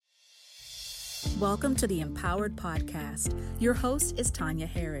Welcome to the Empowered Podcast. Your host is Tanya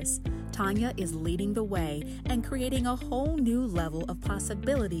Harris. Tanya is leading the way and creating a whole new level of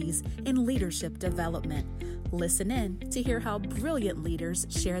possibilities in leadership development. Listen in to hear how brilliant leaders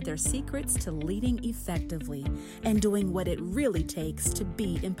share their secrets to leading effectively and doing what it really takes to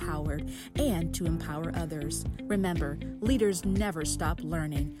be empowered and to empower others. Remember, leaders never stop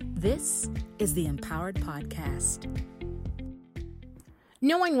learning. This is the Empowered Podcast.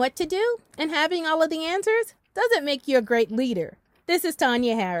 Knowing what to do and having all of the answers doesn't make you a great leader. This is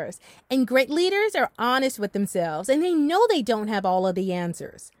Tanya Harris, and great leaders are honest with themselves, and they know they don't have all of the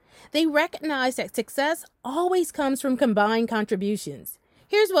answers. They recognize that success always comes from combined contributions.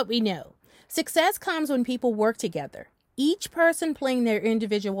 Here's what we know. Success comes when people work together, each person playing their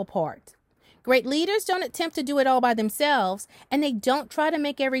individual part. Great leaders don't attempt to do it all by themselves, and they don't try to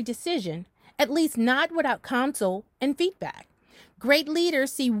make every decision, at least not without counsel and feedback. Great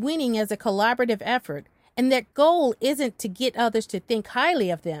leaders see winning as a collaborative effort, and their goal isn't to get others to think highly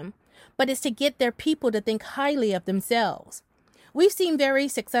of them, but is to get their people to think highly of themselves. We've seen very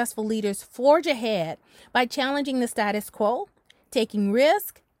successful leaders forge ahead by challenging the status quo, taking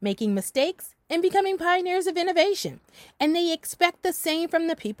risks, making mistakes, and becoming pioneers of innovation. And they expect the same from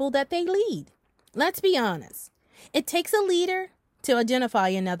the people that they lead. Let's be honest. It takes a leader to identify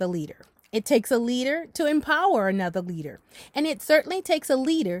another leader. It takes a leader to empower another leader, and it certainly takes a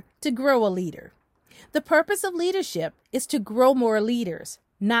leader to grow a leader. The purpose of leadership is to grow more leaders,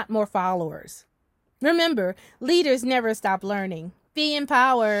 not more followers. Remember, leaders never stop learning. Be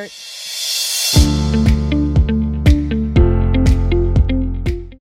empowered.